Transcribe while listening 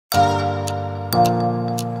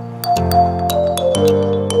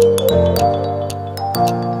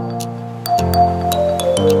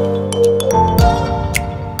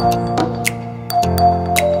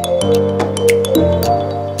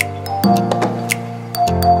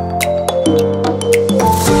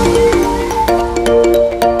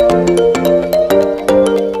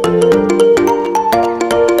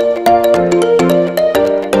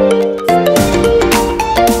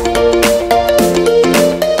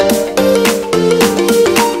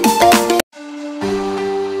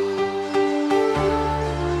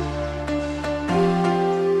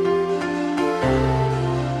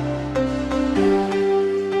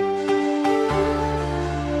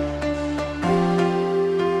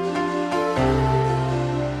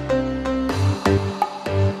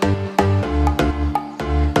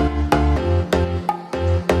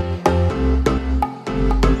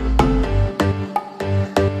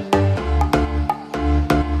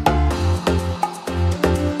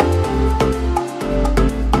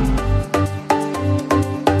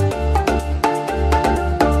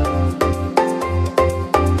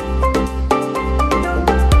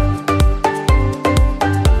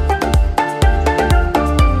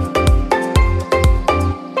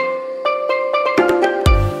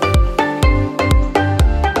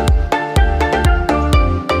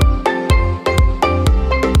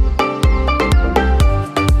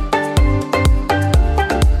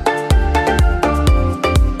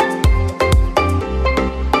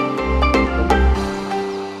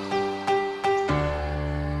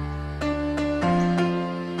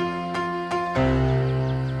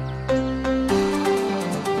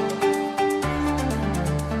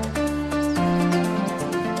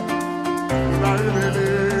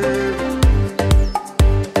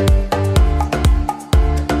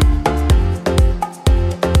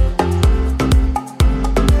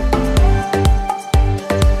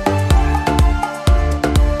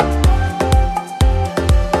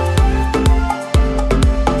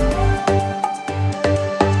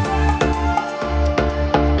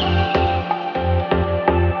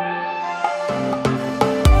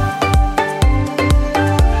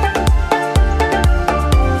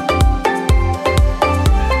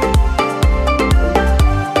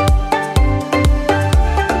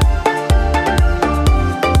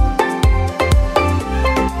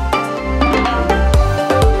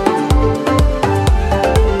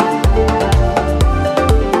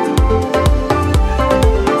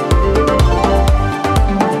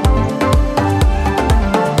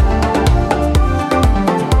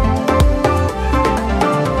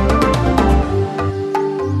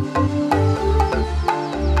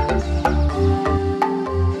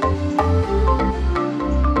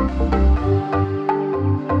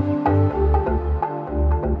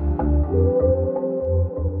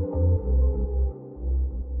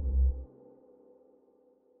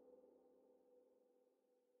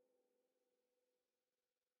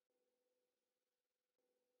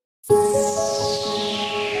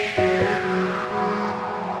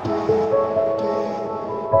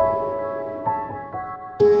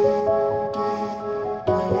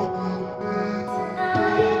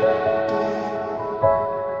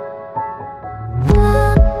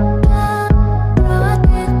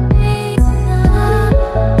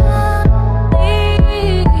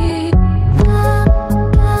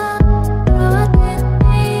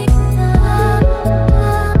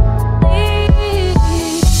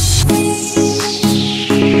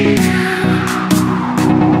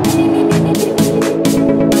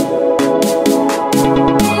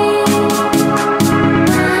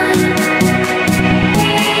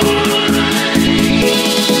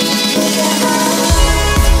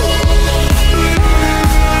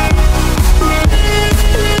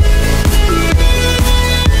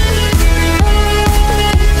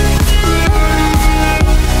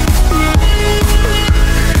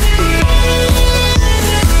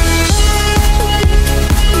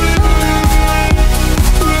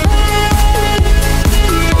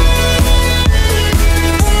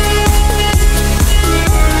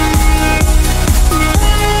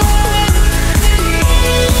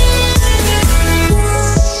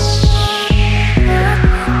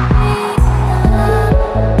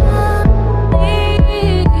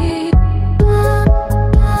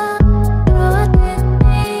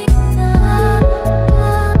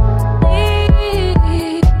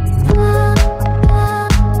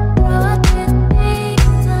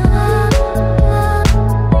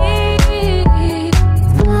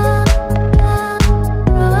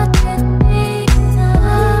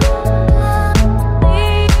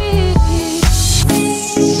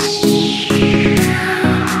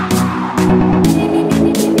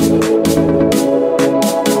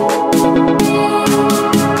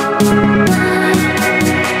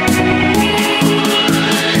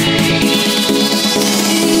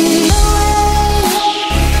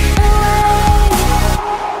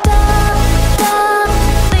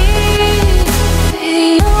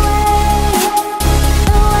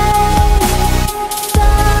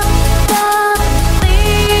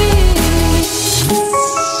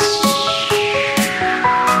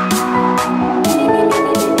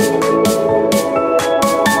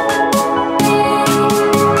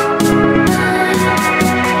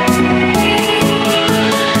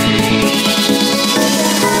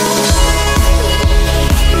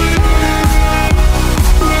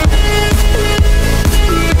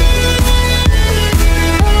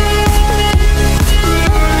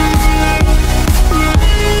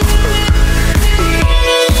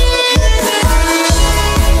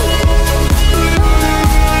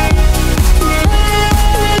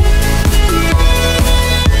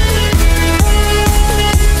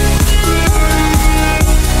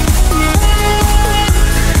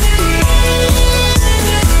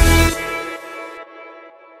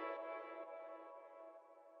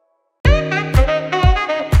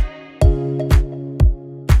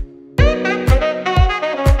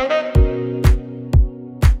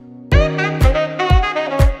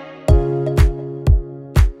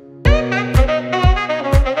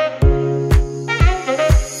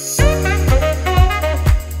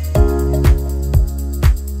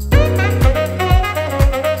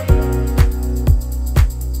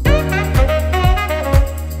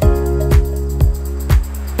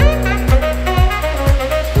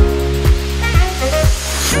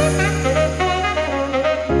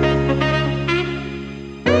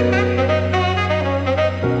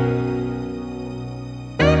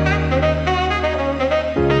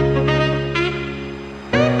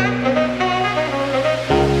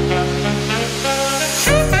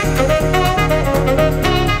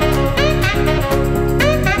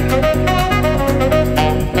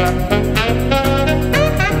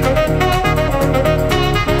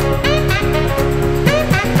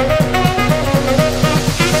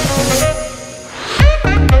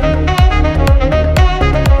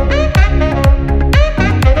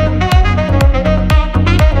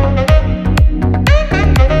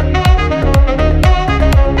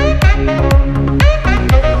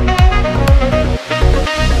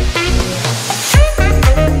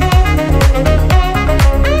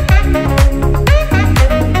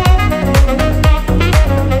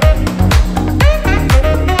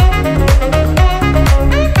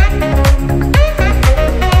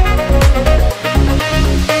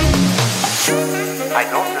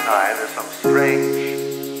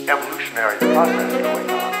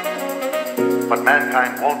But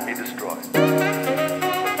mankind won't be destroyed.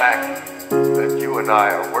 The fact that you and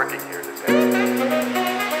I are working here today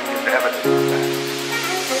is evidence of that.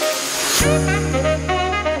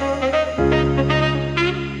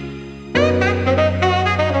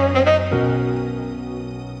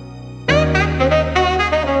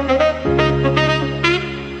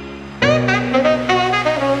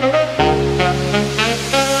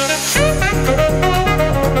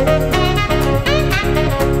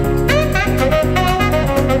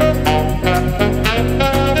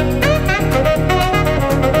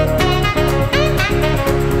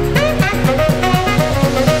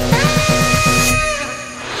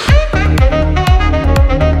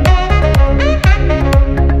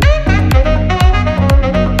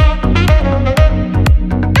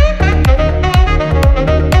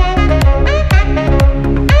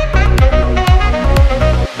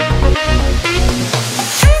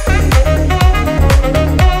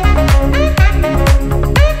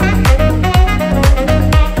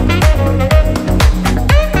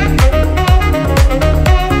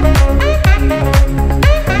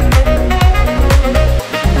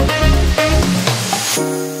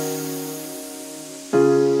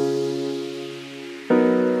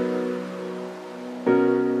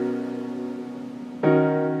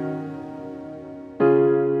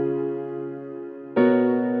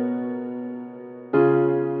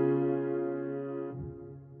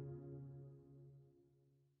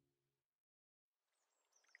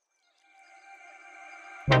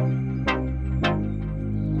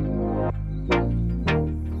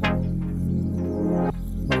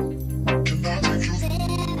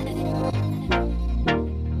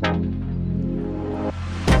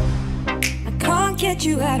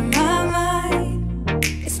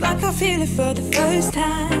 feel it for the first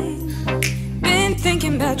time. Been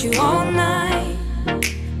thinking about you all night.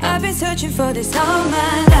 I've been searching for this all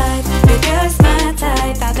my life. You're just my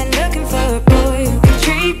type. I've been looking for a boy who can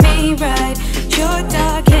treat me right. Short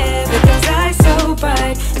dark hair with those eyes so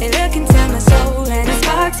bright. They look into my soul and it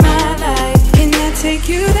sparks my life. Can I take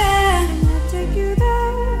you there?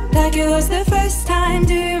 Like it was the first time,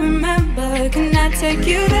 do you remember? Can I take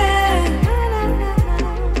you there?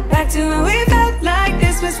 Back to when we felt like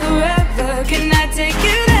this was forever. Can I take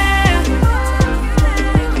you there?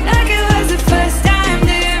 Like it was the first time,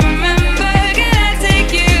 do you remember? Can I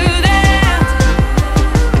take you there?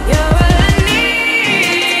 You're all I need.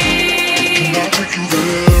 Can I take you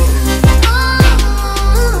there?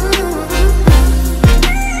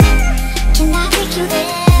 Can I take you there?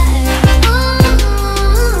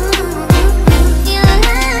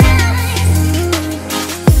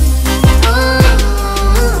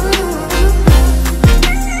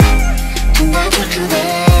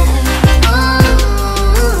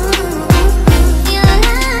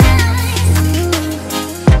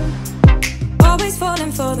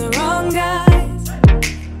 For the wrong guys,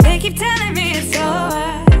 they keep telling me it's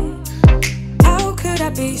alright. How could I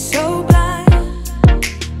be so blind?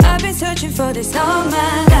 I've been searching for this all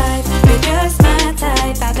my life. You're just my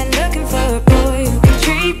type. I've been looking for a boy who can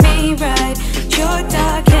treat me right. Short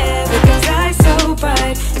dark hair with those eyes so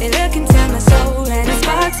bright. They look into my soul and it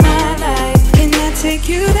sparks my life. Can I take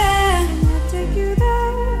you there?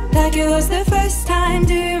 Like it was the first time,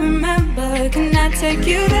 do you remember? Can I take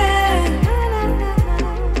you there?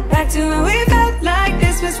 Back to when we felt like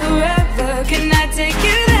this was forever. Can I take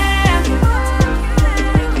you there?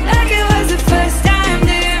 Like it was the first time,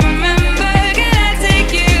 do you remember? Can I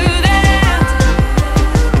take you there?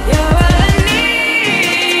 You're all I need.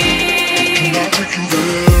 Can I take you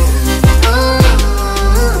there?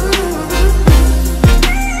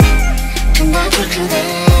 Can I take you there?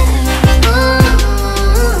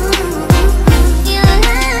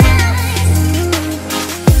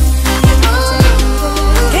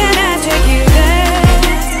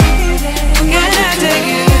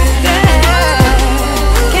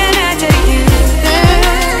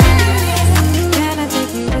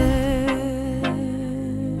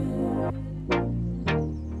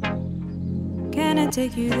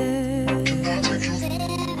 Take you there. Can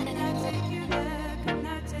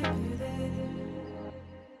I take you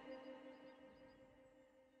there?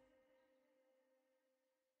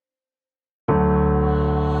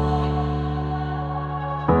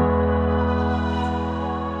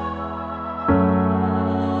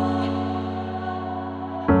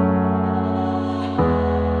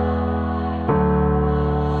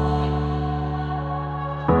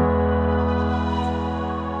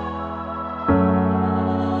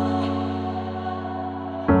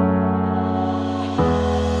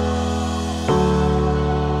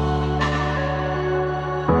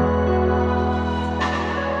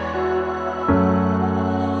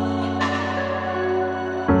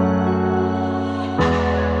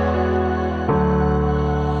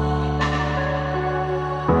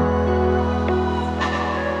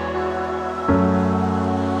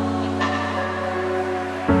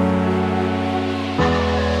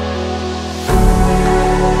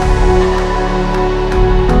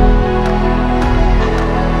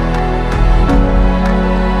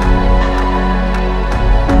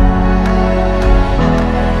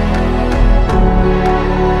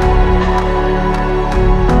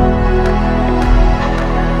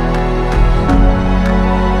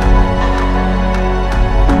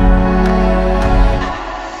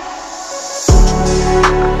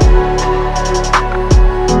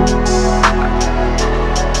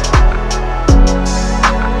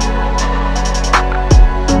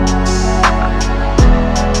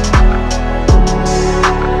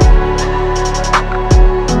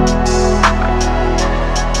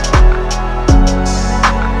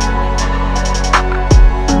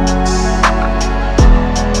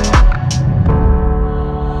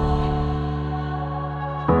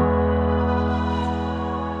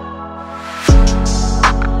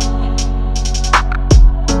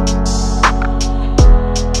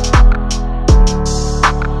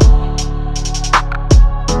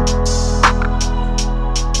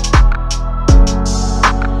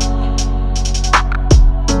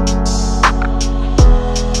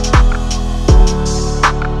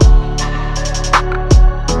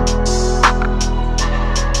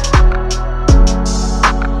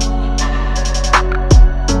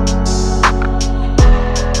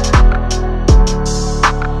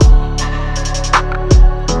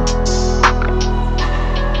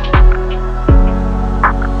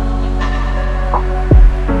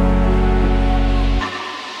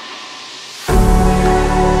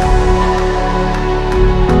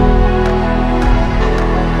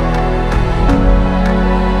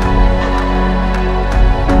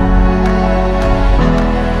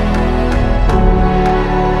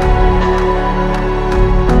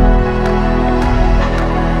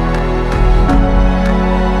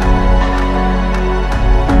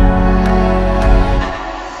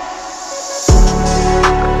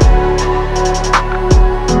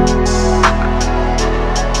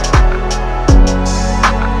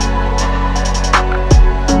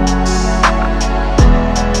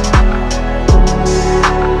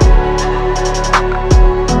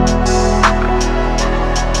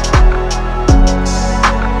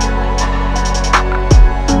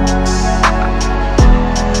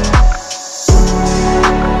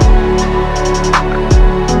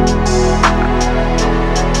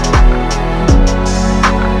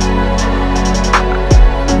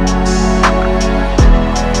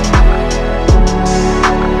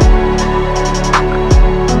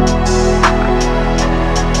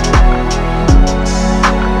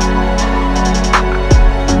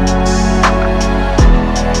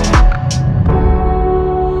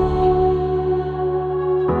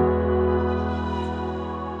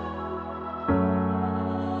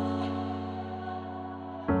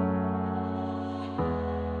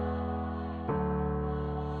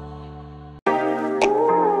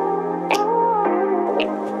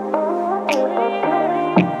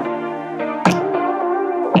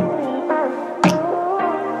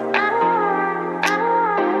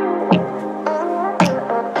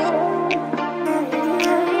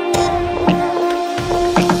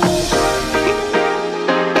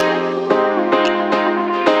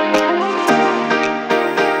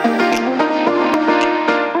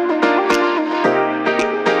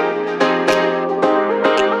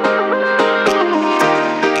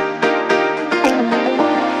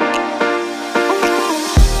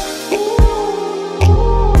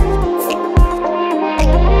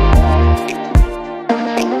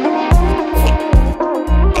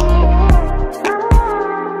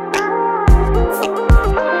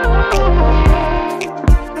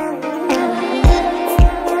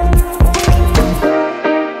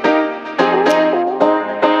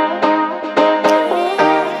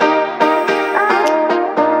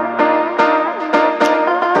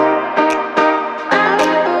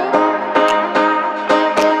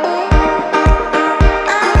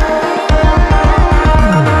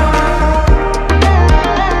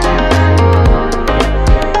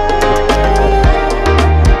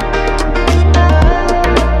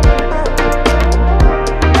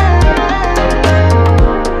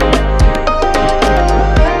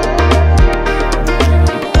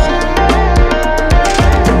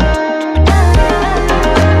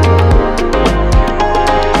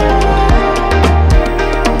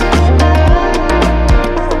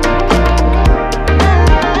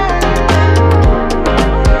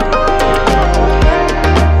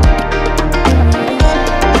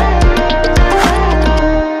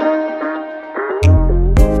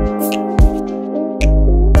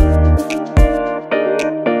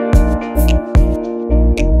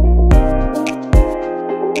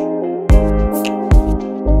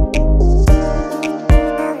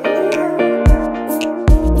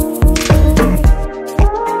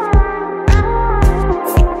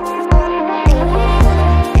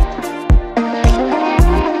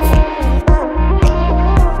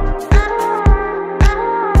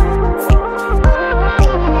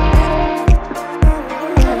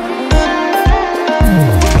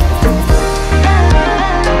 you.